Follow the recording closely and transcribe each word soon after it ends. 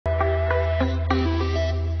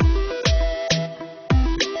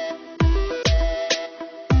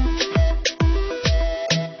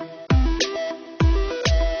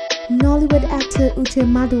Uche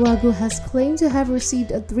Maduagwu has claimed to have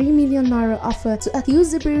received a 3 million naira offer to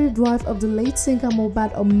accuse the buried wife of the late singer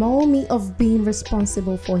Mohbad Omomi of being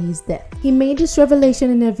responsible for his death. He made this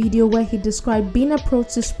revelation in a video where he described being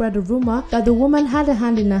approached to spread a rumor that the woman had a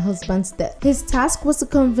hand in her husband's death. His task was to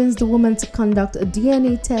convince the woman to conduct a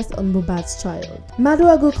DNA test on Mohbad's child.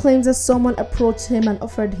 Maduagwu claims that someone approached him and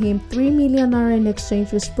offered him 3 million naira in exchange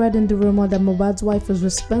for spreading the rumor that Mohbad's wife was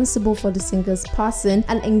responsible for the singer's passing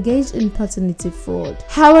and engaged in paternity fraud.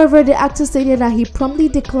 However, the actor stated that he promptly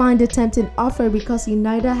declined the tempting offer because he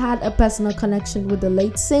neither had a personal connection with the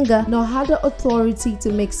late singer nor had the authority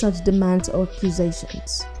to make such demands or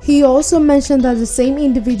accusations. He also mentioned that the same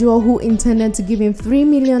individual who intended to give him 3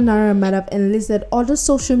 million naira might have enlisted other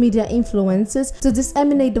social media influencers to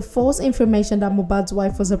disseminate the false information that Mohbad's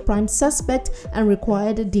wife was a prime suspect and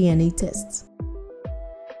required a DNA test.